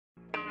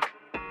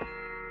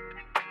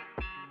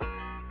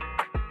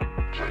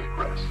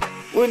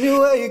When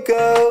you wake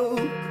up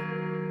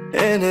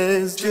and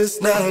it's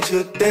just not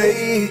your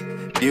day,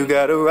 you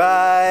gotta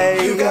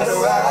rise,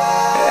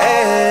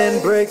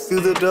 and break through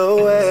the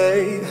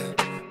doorway.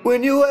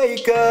 When you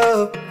wake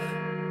up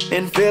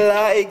and feel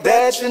like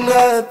that you're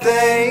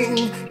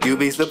nothing, you'll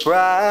be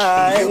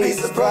surprised,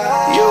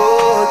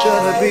 you're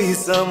gonna be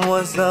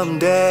someone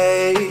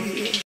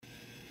someday.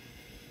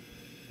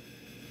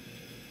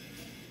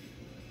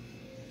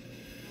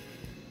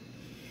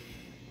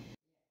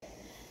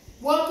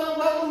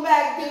 Welcome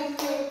back, Deuce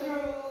to the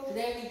crew.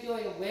 Today we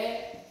doing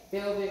red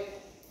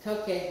velvet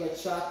cupcakes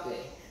with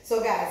chocolate.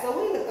 So guys, we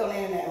looked on the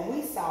internet and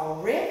we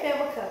saw red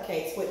velvet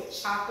cupcakes with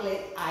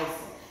chocolate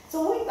icing.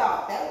 So we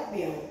thought that would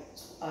be a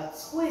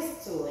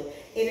twist to it.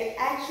 It'd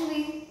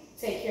actually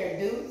take care of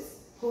Deuce,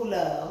 who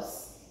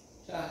loves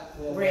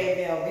red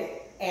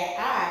velvet, and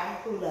I,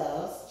 who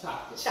loves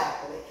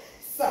chocolate.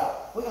 So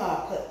we're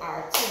gonna put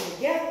our two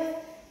together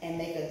and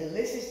make a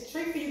delicious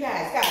treat for you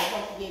guys. Guys,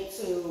 don't forget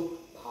to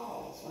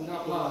pause.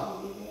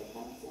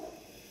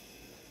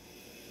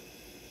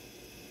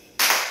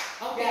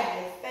 Okay,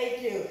 guys,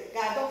 thank you.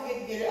 Guys, don't forget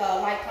to get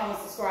like, comment,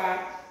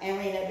 subscribe, and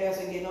ring that bell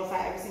so you get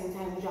notified every single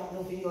time we drop a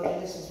new video, a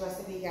delicious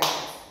recipe,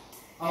 guys.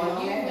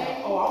 Are you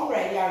ready? Oh, I'm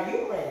ready. Are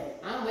you ready?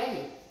 I'm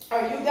ready.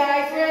 Are you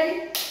guys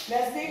ready?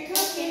 Let's get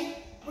cooking.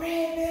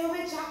 Red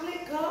velvet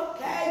chocolate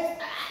cupcakes.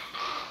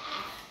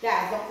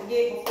 Guys, don't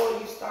forget before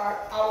you start,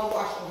 always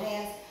wash your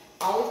hands.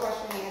 Always wash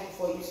your hands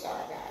before you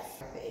start, guys.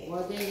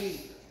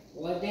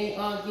 What they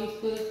Deuce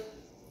put,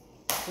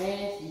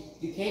 friends,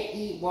 you can't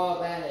eat raw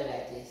batter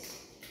like this.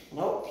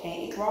 Nope,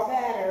 can't eat raw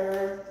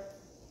batter.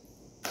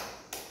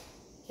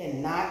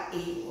 Cannot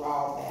eat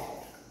raw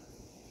batter.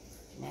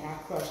 Man, I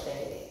crushed that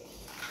egg.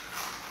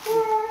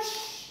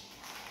 Crush.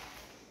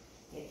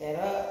 Get that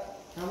up.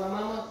 Now, my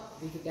mama,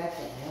 we forgot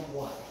to add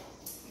water.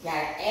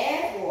 Gotta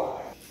add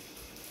water.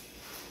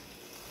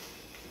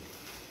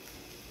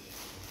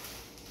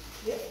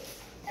 Yep.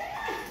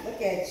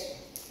 Look at you.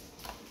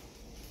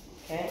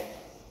 Okay.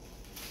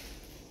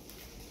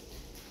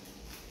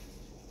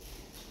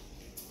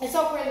 It's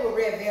so pretty with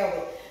red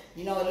velvet.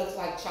 You know, it looks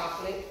like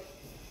chocolate.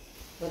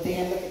 But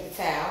then look at the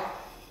towel.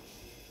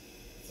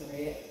 It's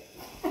red.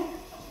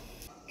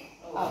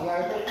 Oh, you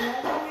already put it in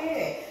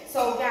there? So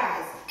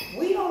guys,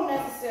 we don't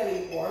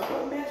necessarily work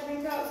with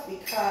measuring cups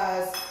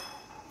because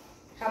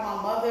how my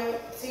mother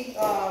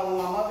when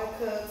my mother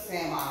cooks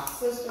and my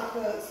sister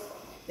cooks,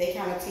 they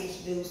kind of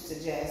teach Deuce to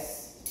just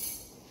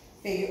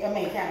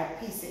kind of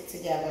piece it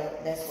together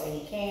best way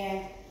he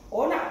can.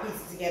 Or not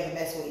piece it together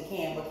best way he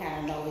can, but kind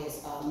of know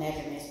his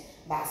measurements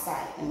by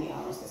sight. Let me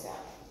honest this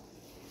out.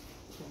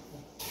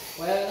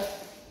 Well,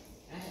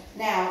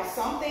 now,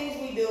 some things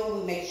we do,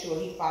 we make sure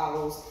he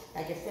follows.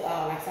 Like if,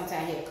 like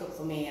sometimes he'll cook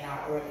for me in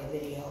our earlier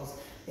videos,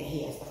 then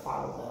he has to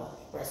follow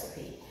the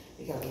recipe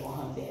because we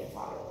want him to be able to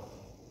follow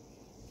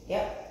it.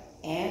 Yep,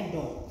 and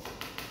boom.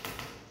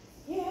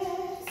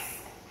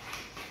 Yes.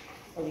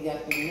 What you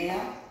got to do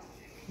now?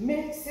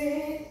 Mix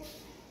it.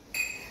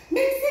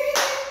 Mix it.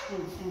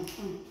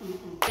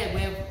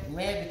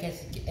 Red because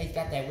it's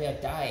got that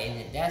red dye in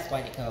it. That's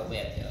why they call it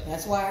red velvet.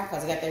 That's why,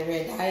 because it got that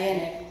red dye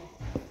in it.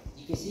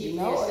 You can see it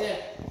for yourself.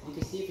 You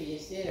can see it for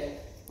yourself.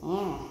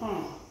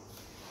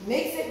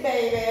 Mix it,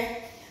 baby.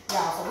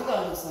 Y'all, so we're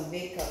going to do some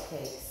big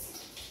cupcakes.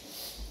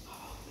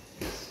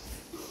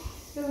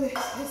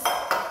 Delicious.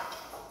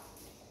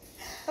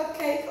 A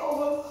cake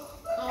over. Oh,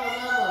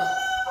 mama.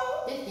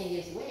 This thing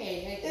is red.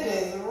 It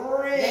is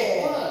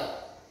red. Like what?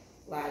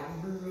 Like,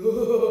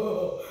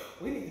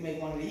 we need to make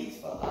one of these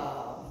for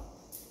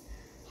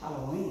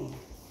Halloween.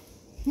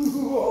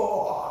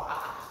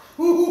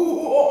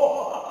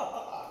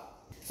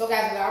 So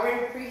guys, we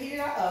already preheated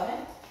our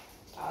oven.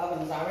 Our oven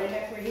is already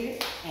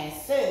preheated. And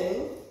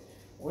so,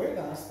 we're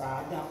going to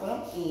start dumping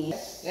them in.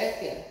 Let's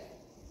go.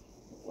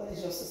 What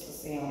is your sister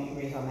saying when you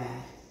read her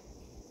mind?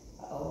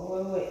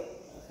 Oh, wait.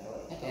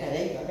 Okay,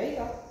 there you go. There you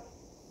go.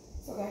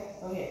 It's okay.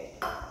 Go ahead.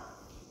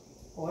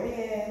 Pour it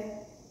in.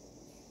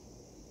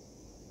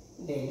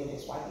 Then you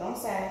just wipe it on the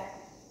side.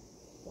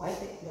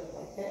 Wipe it, look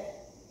like that.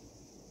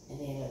 And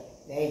then look,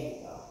 there you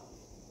go.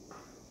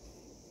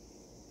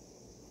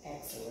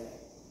 Excellent.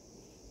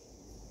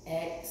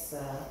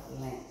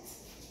 Excellent.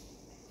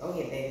 Go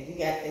ahead, baby. You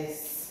got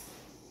this.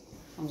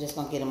 I'm just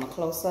going to get him a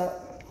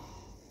close-up.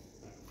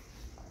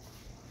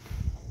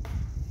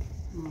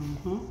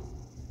 There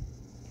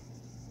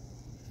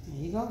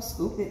you go.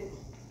 Scoop it.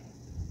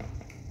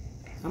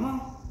 Come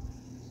on.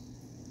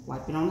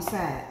 Wipe it on the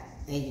side.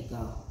 There you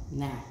go.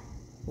 Now,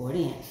 pour it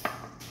in.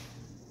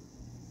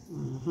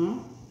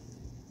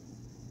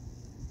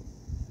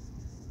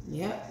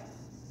 Yep.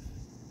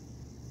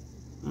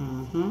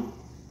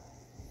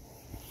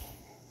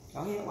 Go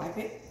ahead, wipe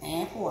it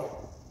and pour it.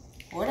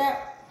 Pour it out.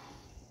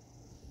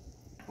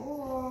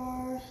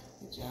 Pour.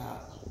 Good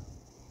job.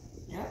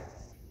 Yep.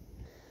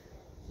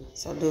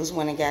 So Deuce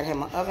went and got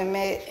him an oven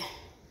mitt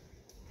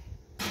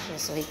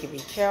just so he could be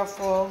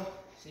careful.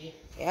 See?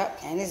 Yep,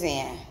 and it's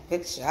in.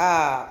 Good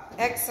job.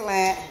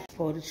 Excellent.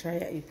 Pour the tray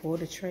out. You pour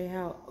the tray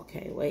out.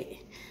 Okay,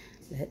 wait.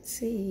 Let's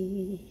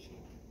see.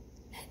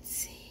 Let's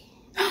see.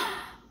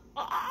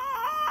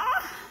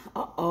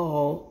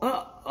 Uh-oh.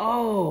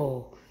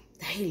 Uh-oh.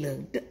 They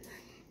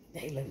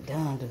look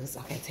done, Deuce.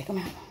 Okay, take them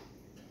out.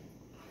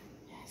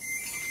 Yes.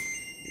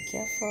 Be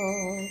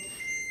careful.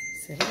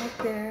 Sit right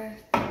there.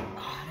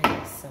 Oh, they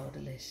look so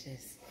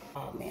delicious.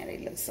 Oh, man, they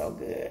look so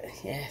good.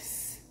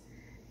 Yes.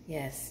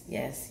 Yes,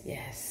 yes,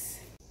 yes.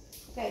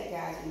 Okay,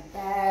 guys, we're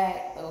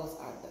back. Those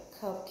are the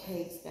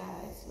cupcakes,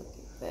 guys. Look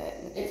at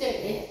that. Look at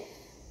that.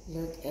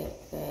 Look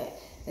at that.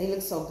 They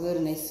look so good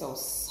and they're so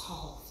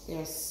soft.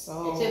 They're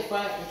so... It took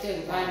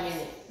 5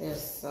 minutes. They're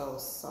so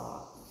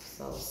soft.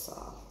 So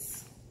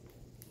soft.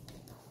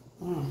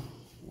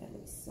 That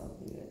looks so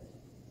good.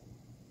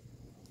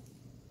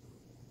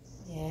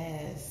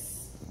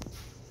 Yes.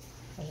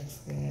 That looks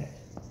good.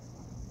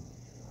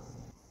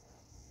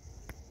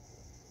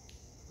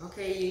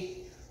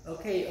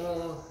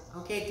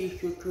 Okay, Deuce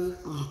Cuckoo.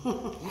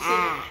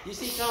 You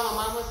see some of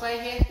Mama's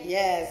right here?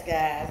 Yes,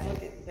 guys.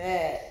 Look at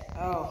that.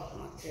 Oh,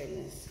 my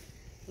goodness.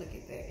 Look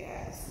at that,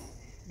 guys.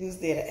 Deuce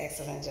did an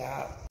excellent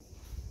job.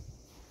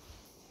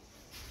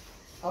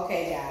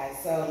 Okay,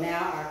 guys. So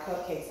now our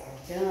cupcakes are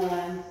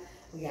done.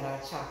 We got our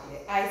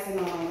chocolate icing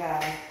on,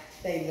 guys.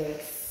 They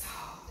look so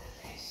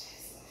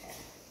delicious.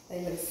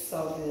 They look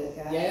so good,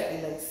 guys. Yeah.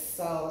 They look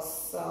so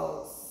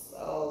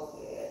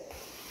good.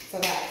 So,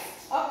 guys,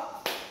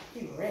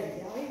 you ready,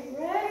 y'all? You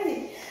ready?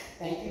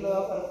 Thank you,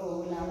 Lord, for the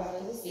food we're now about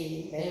to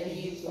receive. May we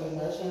use for the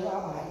nourishment of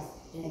our bodies.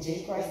 In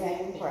Jesus Christ's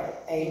name we pray.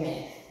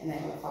 Amen. In the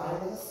name of the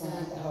Father, the Son,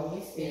 and the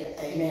Holy Spirit.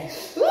 Amen.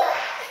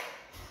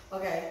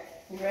 Okay,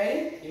 you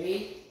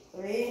ready?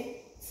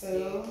 3,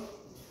 2,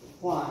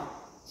 1.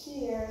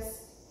 Cheers.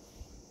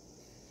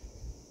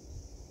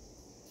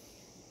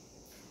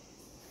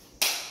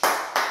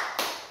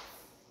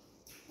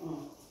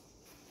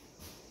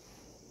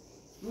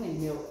 You need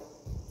milk.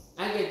 I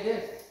get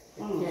this.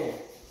 Okay.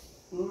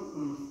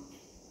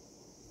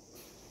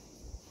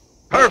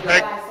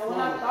 Perfect. So when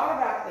I thought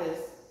about this,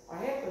 I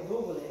had to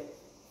Google it.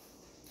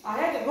 I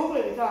had to Google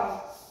it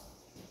because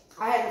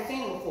I hadn't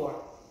seen it before.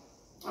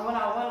 And when I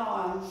went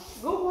on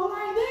Google, I'm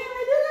like, damn,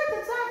 they do got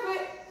the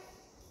chocolate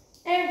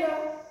and the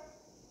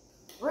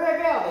red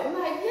velvet. I'm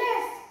like,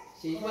 yes.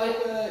 She's quite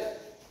good.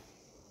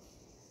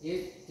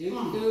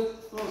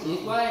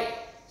 She's white.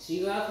 She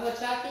loves her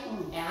chocolate,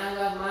 and I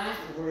love mine.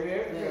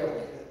 Red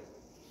velvet.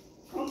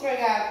 Okay,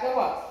 guys, go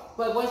up.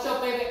 But what's your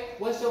favorite cake?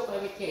 What's your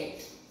favorite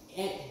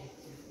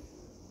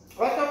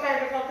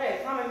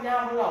cupcake? Comment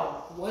down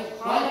below. Which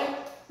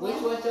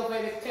was your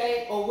favorite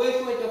cake, or which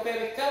was your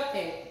favorite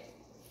cupcake?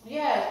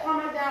 Yes,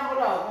 comment down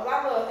below. Because I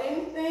love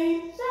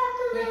anything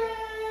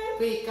chocolate.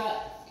 Because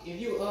if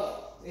you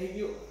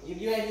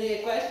need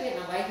a question,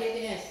 I'm right here to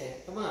answer.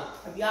 Come on.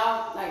 If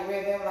y'all like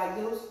red velvet like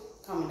Deuce,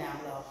 comment down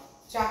below.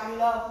 Chocolate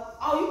love?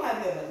 Oh, you might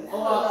be a vanilla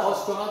love. Or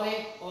strawberry,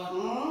 or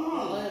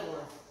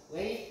whatever.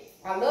 Ready?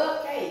 I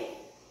love cake,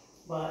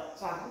 but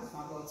chocolate's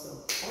my go-to.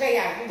 Okay,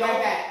 guys, we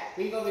right back.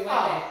 We gonna be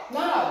right back.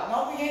 No,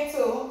 don't forget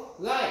to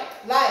like,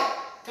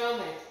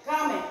 comment,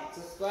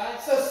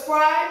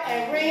 subscribe,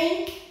 and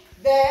ring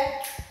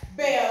that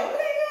bell.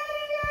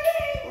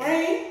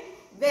 Ring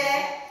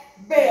that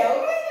bell.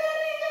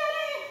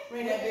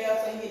 Ring that bell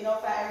so you get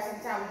notified every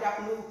single time we drop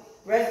a new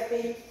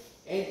recipe.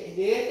 And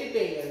there's the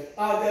video.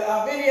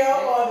 The video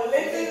or the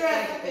listed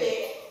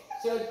recipe.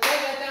 So check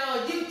us out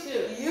on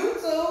YouTube,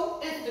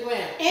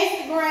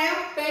 Instagram,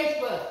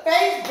 Facebook,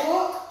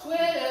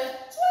 Twitter,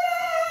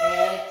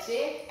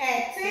 and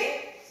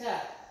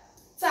TikTok.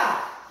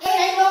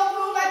 Ain't no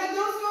crew like the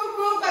Deuce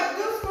crew,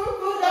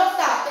 don't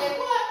stop. Say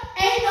what?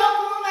 Ain't no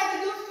crew like the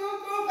Deuce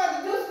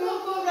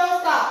crew, don't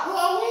stop. Who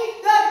are we?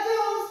 The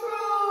Deuce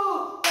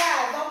crew.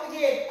 Guys, don't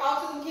forget,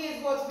 Autism Kids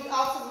going to be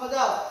Autism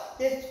Adult.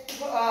 This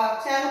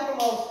channel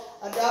promotes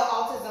adult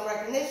autism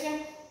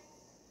recognition.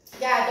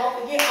 Guys, don't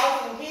forget,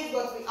 Autism Kids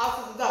going to be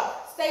Autism Adult.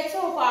 Stay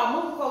tuned for our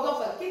movie quote. Don't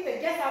forget to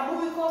guess our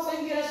movie quote so you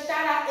can get a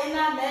shout out in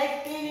our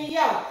next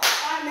video.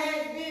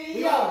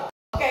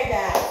 Okay,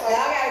 guys, so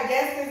y'all gotta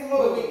guess this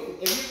movie.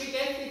 If you can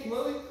guess this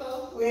movie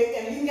quote,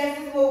 If you can guess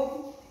this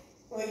movie,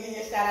 we'll give you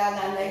a shout out in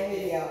our next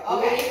video.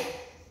 Okay.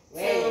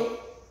 Ready. 2,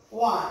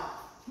 1.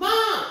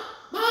 Mom!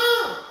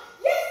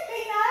 Yes,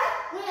 Peanut.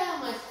 Where are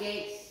my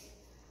skates?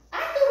 I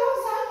threw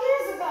those out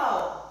years ago.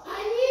 I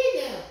need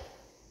them.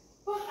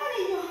 But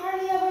honey, you're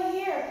hardly ever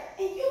here,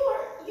 and you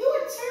were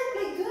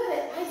terribly good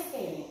at ice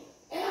skating.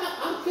 And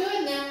I'm good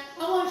now.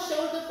 I want to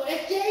show the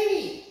first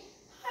Jamie.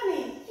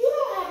 Honey, you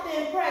don't have to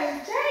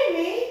impress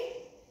Jamie.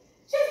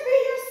 Just be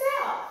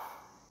yourself.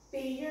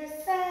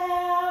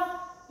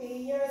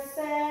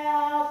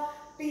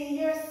 Be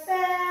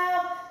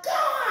yourself. Go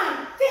on.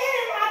 Dan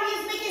and Robbie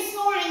is making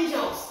snow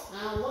angels. I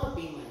don't want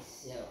to be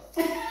myself.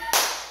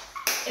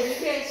 If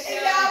you can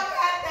Y'all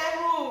got that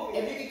movie.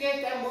 If you can get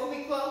that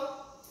movie quote,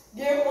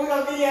 we're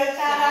gonna give you a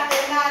shout out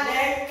in our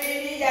next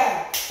video.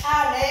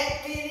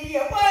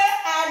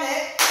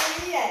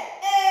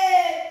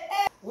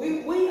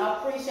 We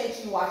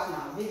appreciate you watching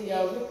our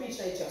videos. We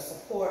appreciate your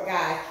support,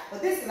 guys.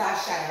 But this is our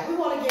shout out. We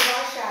want to give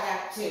our shout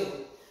out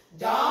to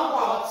Don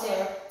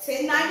Walter,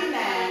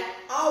 1099,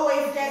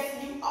 always,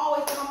 Jackson, you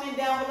always comment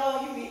down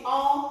below. You be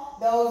on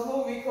those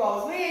movie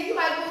quotes. Man, you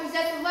like movies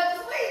just as much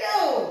as we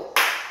do.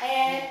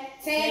 And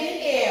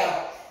Tanny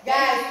L.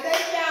 Guys,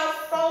 thank y'all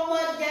so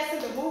much,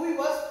 Jackson. The movie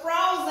was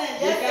Frozen.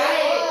 You got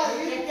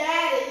it. You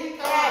got it. You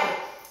got it.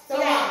 So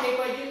come now, on,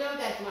 people, you know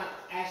that's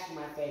actually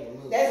my favorite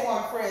movie. that's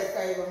one of Fred's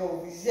favorite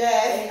movies.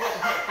 Yes.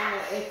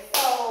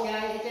 So,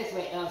 yeah, it just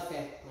went else my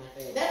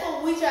favorite. that's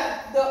what we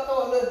try to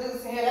throw a little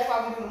Deuce in here. That's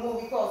why we do the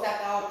movie quotes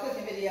after all the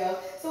cooking videos.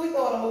 So we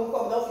throw in a movie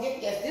quote. Don't forget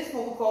to guess this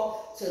movie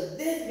quote to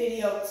this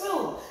video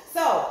too.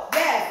 So,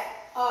 yes.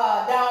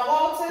 Don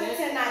Walters,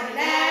 1099,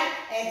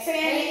 and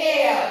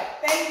Tanny L.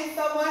 Thank you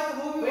so much. The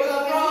movie was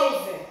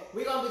Frozen.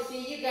 We're going to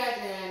see you guys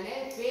in our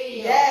next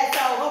video. Yeah, so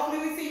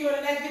hopefully we see you in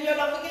the next video.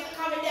 Don't forget to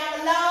comment down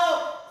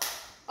below.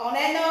 On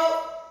that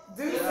note,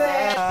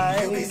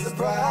 Deuce. You'll be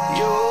surprised.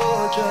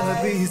 You're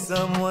gonna be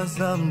someone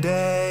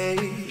someday.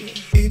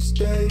 Each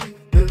day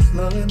is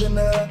longer than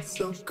that,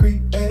 so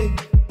create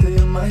till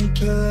your mind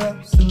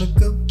collapse in a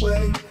good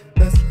way.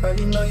 That's how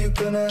you know you're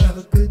gonna have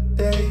a good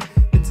day.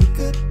 It's a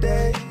good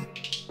day.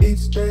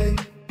 Each day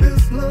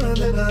feels longer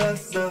than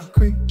us, so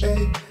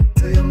create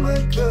till your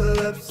mind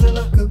collapse in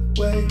a good way.